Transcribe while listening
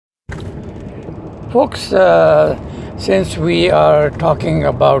Folks, since we are talking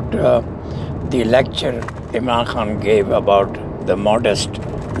about the lecture Imran Khan gave about the modest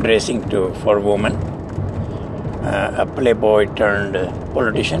dressing for women, a playboy turned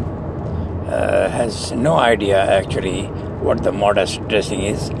politician has no idea actually what the modest dressing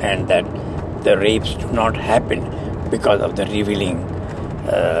is, and that the rapes do not happen because of the revealing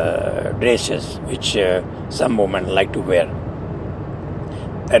dresses which some women like to wear.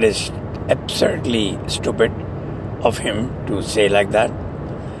 That is absurdly stupid of him to say like that,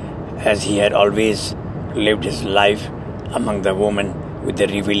 as he had always lived his life among the women with the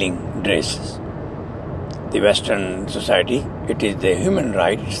revealing dresses. The Western society, it is the human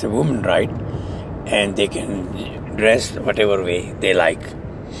right, it's the woman right, and they can dress whatever way they like.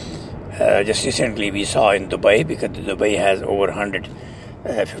 Just recently we saw in Dubai, because Dubai has over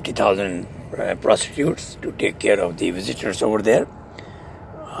 150,000 prostitutes to take care of the visitors over there.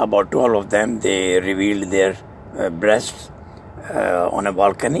 About 12 of them, they revealed their breasts on a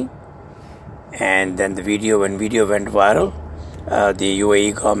balcony, and then when video went viral, the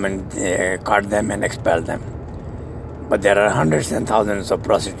UAE government caught them and expelled them. But there are hundreds and thousands of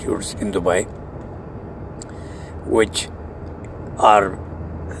prostitutes in Dubai, which are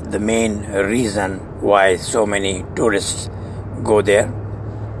the main reason why so many tourists go there.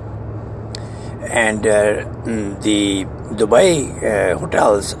 And the Dubai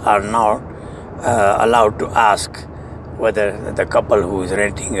hotels are now allowed to ask whether the couple who is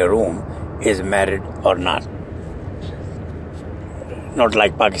renting a room is married or not. Not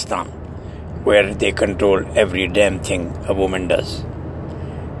like Pakistan, where they control every damn thing a woman does.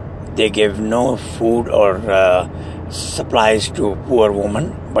 They give no food or supplies to poor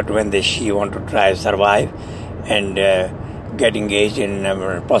woman, but when she want to try survive and get engaged in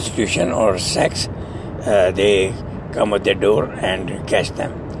prostitution or sex, they come at their door and catch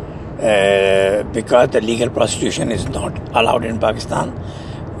them. Because the legal prostitution is not allowed in Pakistan,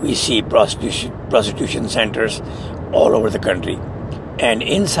 we see prostitution centers all over the country and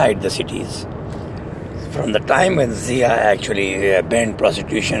inside the cities. From the time when Zia actually banned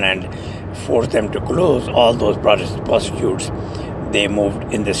prostitution and forced them to close all those prostitutes, they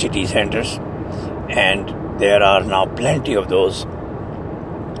moved in the city centers, and there are now plenty of those.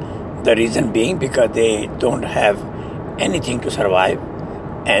 The reason being because they don't have anything to survive,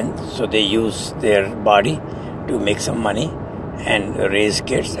 and so they use their body to make some money and raise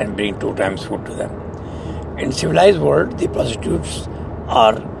kids and bring 2 times food to them. In civilized world, the prostitutes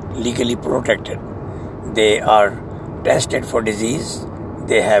are legally protected. They are tested for disease,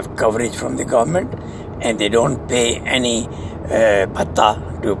 they have coverage from the government, and they don't pay any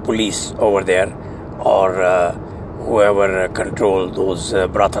bhatta to police over there or whoever control those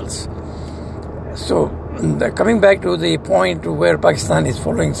brothels. So coming back to the point where Pakistan is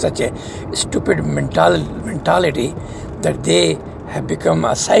following such a stupid mentality that they have become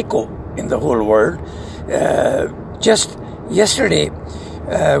a psycho in the whole world. Just yesterday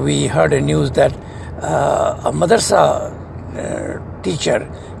we heard a news that a madrasa teacher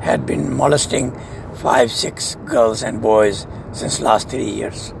had been molesting 5-6 girls and boys since last 3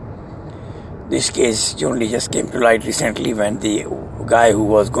 years. This case only just came to light recently when the guy who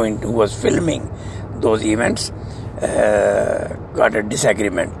was filming those events got a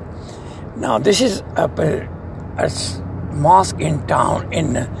disagreement. Now this is a mosque in town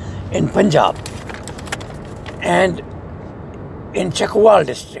in Punjab and in Chakwal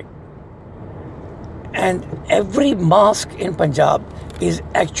district, and every mosque in Punjab is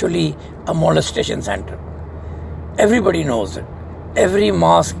actually a molestation center. Everybody knows it. Every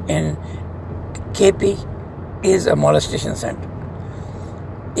mosque in KP is a molestation center.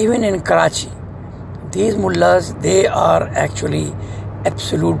 Even in Karachi, these mullahs, they are actually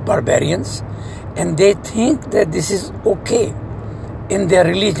absolute barbarians, and they think that this is okay in their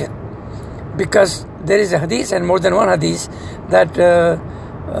religion, because there is a hadith, and more than one hadith, that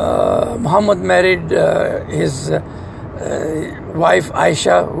Muhammad married his wife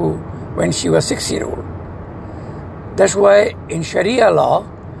Aisha when she was 6-year-old. That's why in Sharia law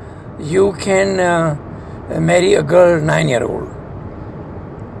you can marry a girl 9-year-old.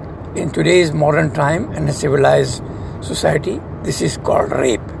 In today's modern time in a civilized society, this is called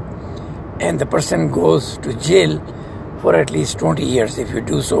rape, and the person goes to jail for at least 20 years if you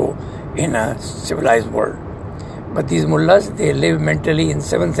do so in a civilized world. But these mullahs, they live mentally in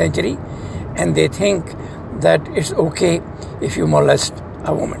 7th century, and they think that it's okay if you molest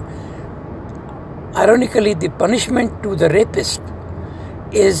a woman. Ironically, the punishment to the rapist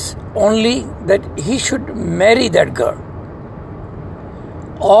is only that he should marry that girl.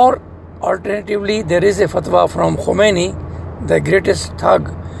 Or alternatively, there is a fatwa from Khomeini, the greatest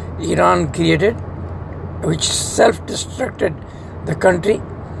thug Iran created, which self-destructed the country,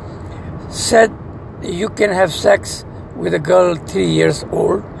 said you can have sex with a girl 3 years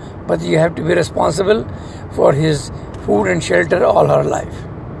old, but you have to be responsible for his food and shelter all her life.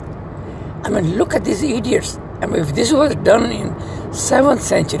 I mean, look at these idiots. I mean, if this was done in 7th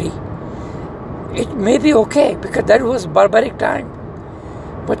century, it may be okay because that was barbaric time.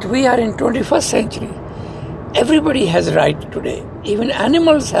 But we are in 21st century. Everybody has right today. Even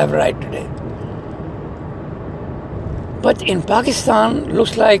animals have right today. But in Pakistan,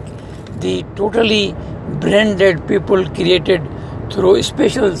 looks like the totally branded people created through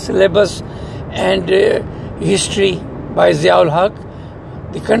special syllabus and history by Ziaul Haq,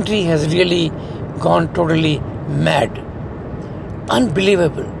 the country has really gone totally mad.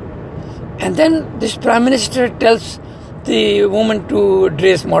 Unbelievable. And then this Prime Minister tells the woman to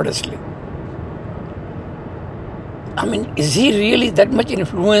dress modestly. I mean, is he really that much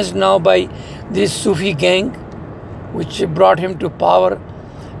influenced now by this Sufi gang which brought him to power?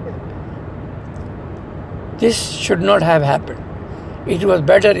 This should not have happened. It was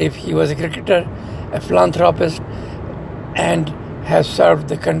better if he was a cricketer, a philanthropist, and has served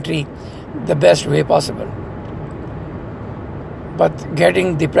the country the best way possible. But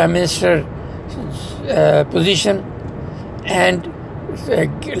getting the Prime Minister position and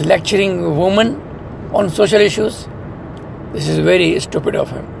lecturing women on social issues, this is very stupid of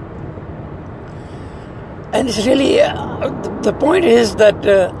him. And it's really, the point is that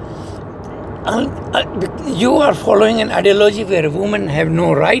you are following an ideology where women have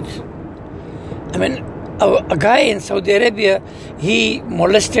no rights. I mean, a guy in Saudi Arabia, he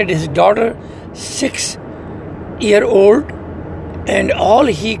molested his daughter, 6-year-old, and all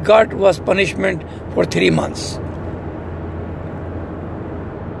he got was punishment for 3 months.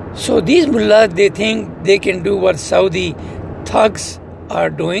 So these mullahs, they think they can do what Saudi thugs are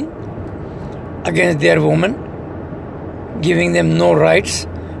doing against their women, giving them no rights,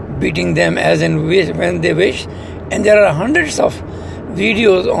 beating them as and when they wish. And there are hundreds of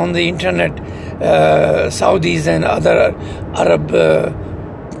videos on the internet. Saudis and other Arab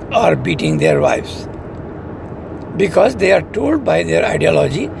are beating their wives because they are told by their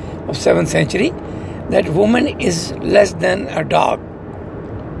ideology of 7th century that woman is less than a dog.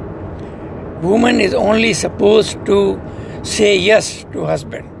 Woman is only supposed to say yes to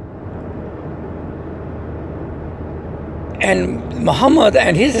husband. And Muhammad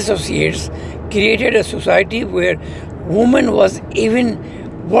and his associates created a society where woman was even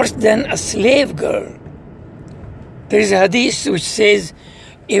worse than a slave girl. There is a hadith which says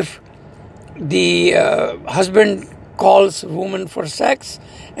if the husband calls woman for sex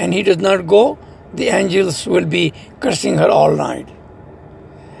and he does not go, the angels will be cursing her all night.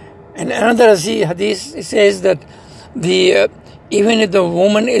 And another hadith says that even if the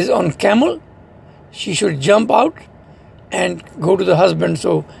woman is on camel, she should jump out and go to the husband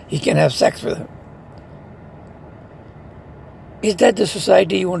so he can have sex with her. Is that the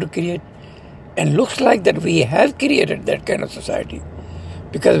society you want to create? And looks like that we have created that kind of society.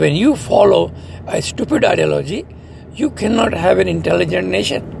 Because when you follow a stupid ideology, you cannot have an intelligent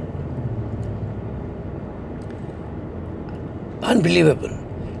nation. Unbelievable.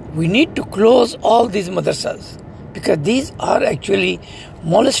 We need to close all these madrasas because these are actually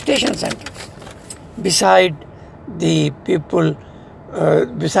molestation centers. Beside the people,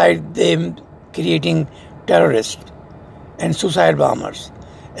 beside them creating terrorists and suicide bombers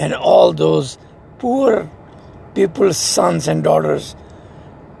and all those poor people's sons and daughters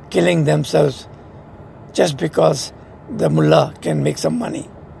killing themselves just because the mullah can make some money.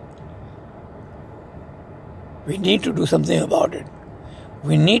 We need to do something about it.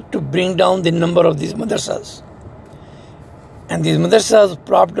 We need to bring down the number of these madrasas. And these madrasas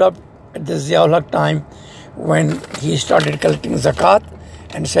propped up at the Ziaul Haq time when he started collecting zakat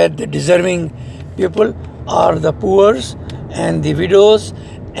and said the deserving people are the poor and the widows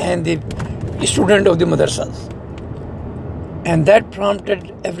and the student of the madrasas. And that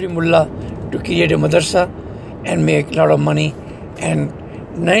prompted every mullah to create a madrasa and make a lot of money, and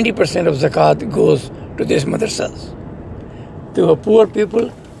 90% of zakat goes to these madrasas. To poor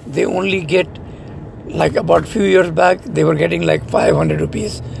people, they only get, like about few years back, they were getting like 500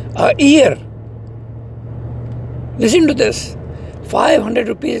 rupees a year. Listen to this. 500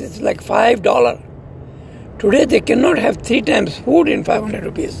 rupees is like $5. Today they cannot have 3 times food in 500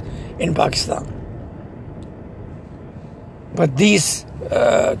 rupees in Pakistan. But these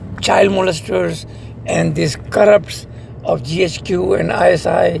child molesters and these corrupts of GHQ and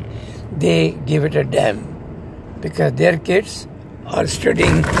ISI, they give it a damn because their kids are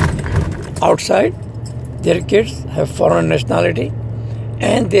studying outside, their kids have foreign nationality,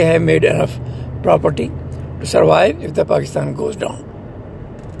 and they have made enough property to survive if the Pakistan goes down.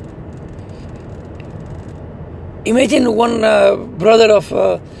 Imagine one brother of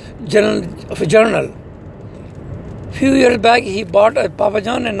a journal. Few years back, he bought a Papa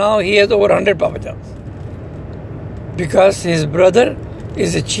John, and now he has over 100 Papa Johns because his brother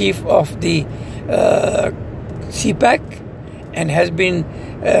is the chief of the CPAC and has been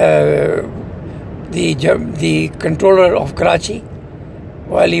the controller of Karachi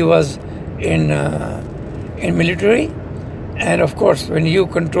while he was in military. And of course, when you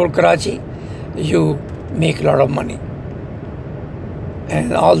control Karachi, you make a lot of money,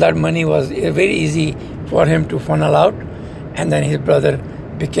 and all that money was very easy for him to funnel out, and then his brother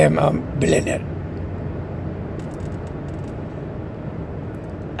became a billionaire.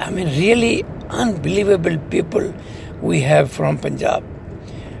 I mean, really unbelievable people we have from Punjab.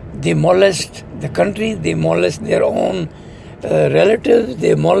 They molest the country, they molest their own relatives,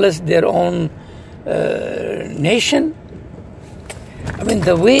 they molest their own nation. I mean,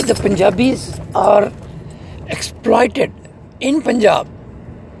 the way the Punjabis are exploited in Punjab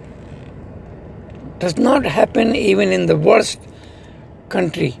does not happen even in the worst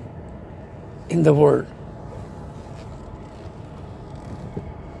country in the world.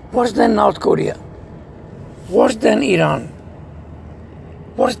 Worse than North Korea, worse than Iran,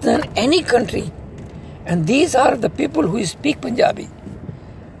 worse than any country. And these are the people who speak Punjabi.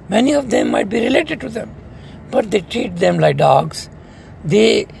 Many of them might be related to them, but they treat them like dogs.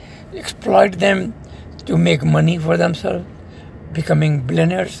 They exploit them to make money for themselves, becoming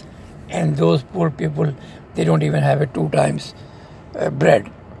billionaires, and those poor people, they don't even have a 2 times bread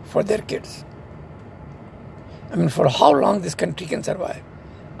for their kids. I mean, for how long this country can survive?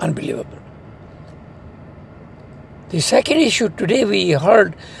 Unbelievable. The second issue, today we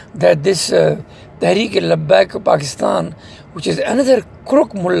heard that this Tehreek-e-Labbaik Pakistan, which is another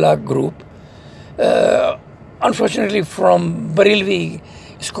crook mullah group, unfortunately from Barelvi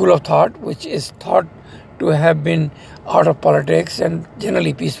school of thought, which is thought to have been out of politics and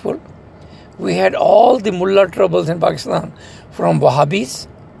generally peaceful. We had all the mullah troubles in Pakistan from Wahhabis,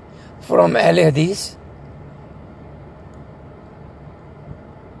 from Ahl Hadith.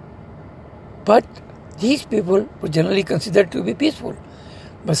 But these people were generally considered to be peaceful.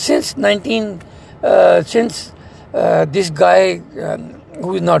 But since this guy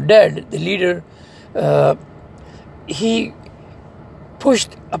who is not dead, the leader, he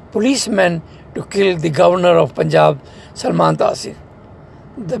pushed a policeman to kill the governor of Punjab, Salman Taseer,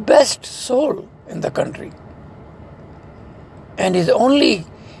 the best soul in the country. And his only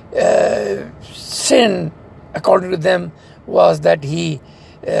sin, according to them, was that he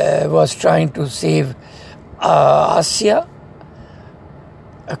was trying to save Asia,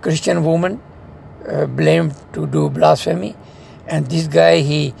 a Christian woman, blamed to do blasphemy. And this guy,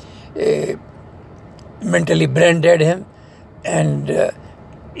 he mentally brain dead him, and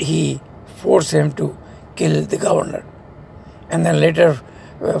he forced him to kill the governor. And then later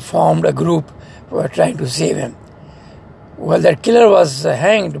formed a group trying to save him. Well, that killer was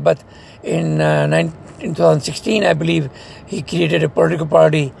hanged, but in 2016, I believe, he created a political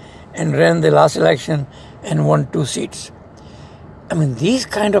party and ran the last election and won 2 seats. I mean, these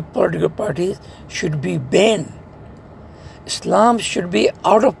kind of political parties should be banned. Islam should be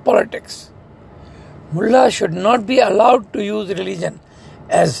out of politics. Mullah should not be allowed to use religion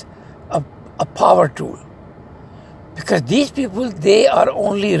as a power tool. Because these people, they are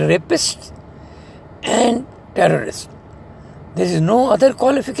only rapists and terrorists. There is no other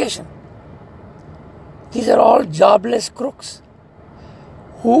qualification. These are all jobless crooks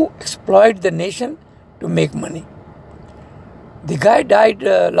who exploit the nation to make money. The guy died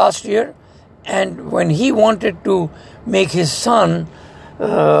last year, and when he wanted to make his son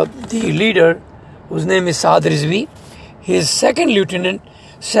the leader, whose name is Saad Rizvi, his second lieutenant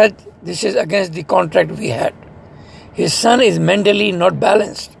said, "This is against the contract we had." His son is mentally not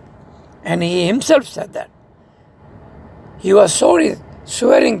balanced, and he himself said that. He was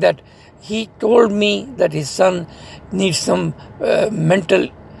swearing that he told me that his son needs some mental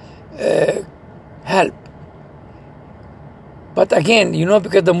help. But again,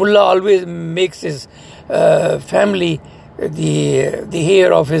 because the mullah always makes his family the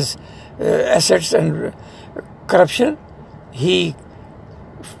heir of his assets and corruption, he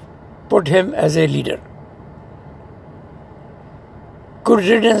put him as a leader. Good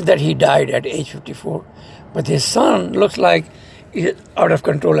riddance that he died at age 54. But his son looks like he's out of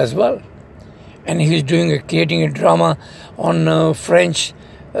control as well. And he's creating a drama on French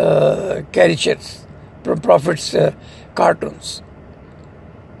caricatures, prophets' cartoons.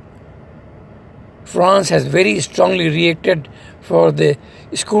 France has very strongly reacted for the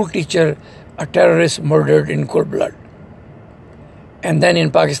school teacher, a terrorist murdered in cold blood. And then in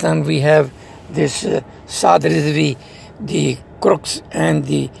Pakistan we have this Saad Rizvi, the crooks and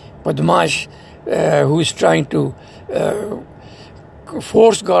the Badmash, who is trying to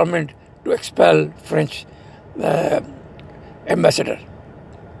force government to expel French ambassador.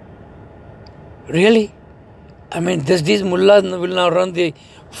 Really? I mean, these mullahs will now run the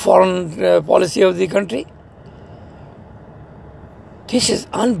foreign policy of the country? This is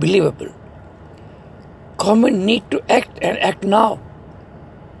unbelievable. Government need to act and act now.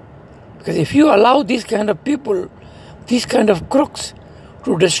 Because if you allow these kind of people, these kind of crooks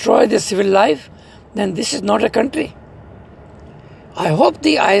to destroy their civil life, then this is not a country. I hope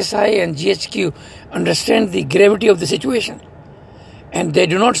the ISI and GHQ understand the gravity of the situation and they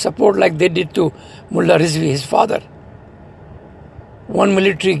do not support like they did to Mullah Rizvi, his father. One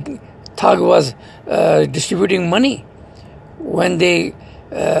military thug was distributing money when they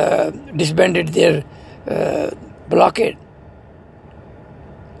disbanded their blockade.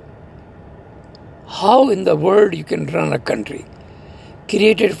 How in the world you can run a country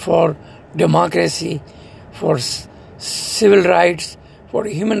created for democracy, for civil rights, for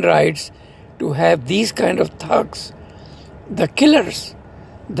human rights, to have these kind of thugs, the killers,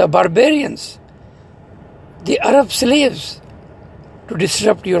 the barbarians, the Arab slaves, to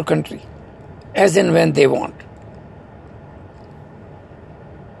disrupt your country as and when they want?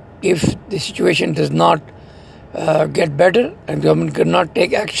 If the situation does not get better and government cannot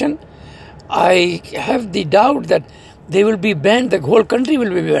take action, I have the doubt that they will be banned, the whole country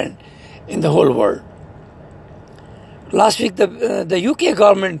will be banned in the whole world. Last week, the UK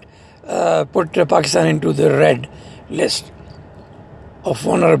government put Pakistan into the red list of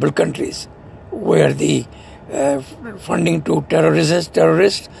vulnerable countries where the funding to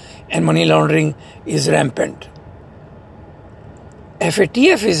terrorists and money laundering is rampant.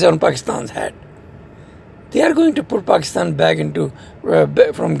 FATF is on Pakistan's head. They are going to put Pakistan back into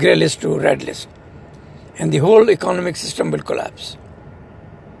from grey list to red list, and the whole economic system will collapse.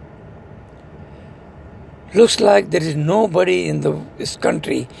 Looks like there is nobody in this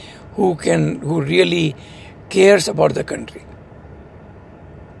country who really cares about the country.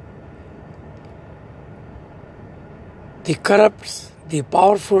 The corrupt, the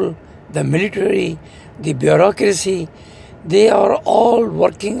powerful, the military, the bureaucracy, they are all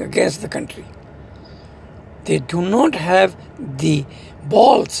working against the country. They do not have the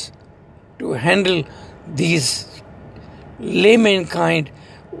balls to handle these layman kind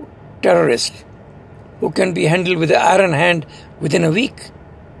terrorists who can be handled with an iron hand within a week.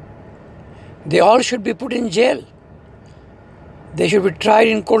 They all should be put in jail. They should be tried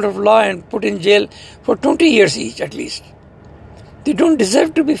in court of law and put in jail for 20 years each at least. They don't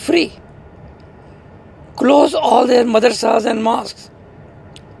deserve to be free. Close all their madrasas and mosques.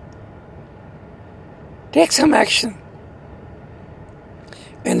 Take some action.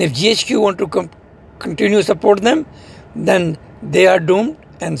 And if GHQ want to continue to support them, then they are doomed,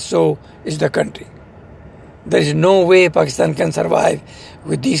 and so is the country. There is no way Pakistan can survive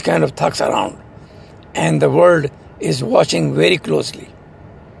with these kind of thugs around. And the world is watching very closely.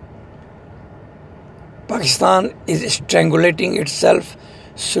 Pakistan is strangulating itself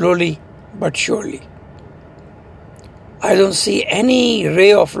slowly but surely. I don't see any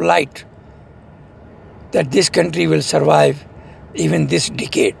ray of light that this country will survive even this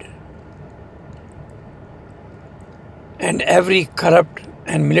decade. And every corrupt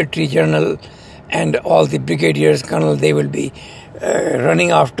and military general and all the brigadiers, colonel, they will be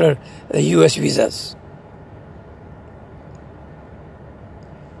running after the US visas.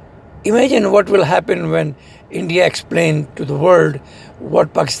 Imagine what will happen when India explains to the world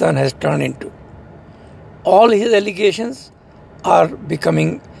what Pakistan has turned into. All his allegations are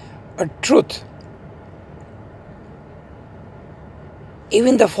becoming a truth.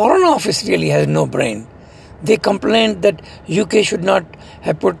 Even the Foreign Office really has no brain. They complained that UK should not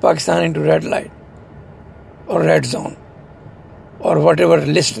have put Pakistan into red light or red zone or whatever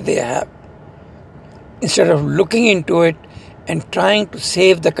list they have, instead of looking into it and trying to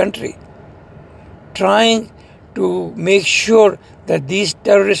save the country, trying to make sure that these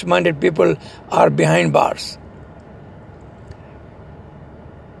terrorist-minded people are behind bars.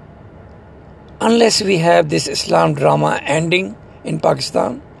 Unless we have this Islam drama ending in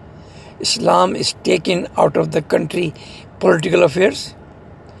Pakistan, Islam is taken out of the country political affairs,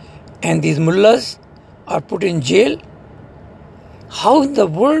 and these mullahs are put in jail. How in the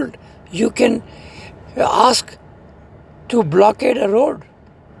world you can ask to blockade a road,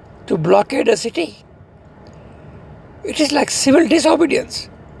 to blockade a city? It is like civil disobedience.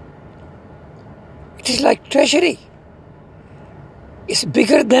 It is like treachery. is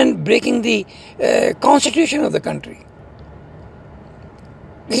bigger than breaking the constitution of the country.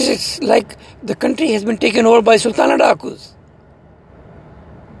 This is like the country has been taken over by Sultana Dakus,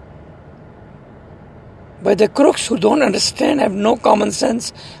 by the crooks who don't understand, have no common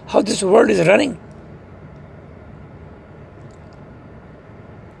sense how this world is running.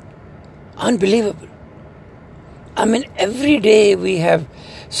 Unbelievable. I mean, every day we have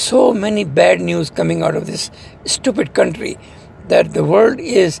so many bad news coming out of this stupid country that the world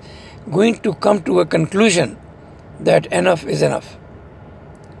is going to come to a conclusion that enough is enough.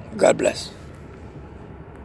 God bless.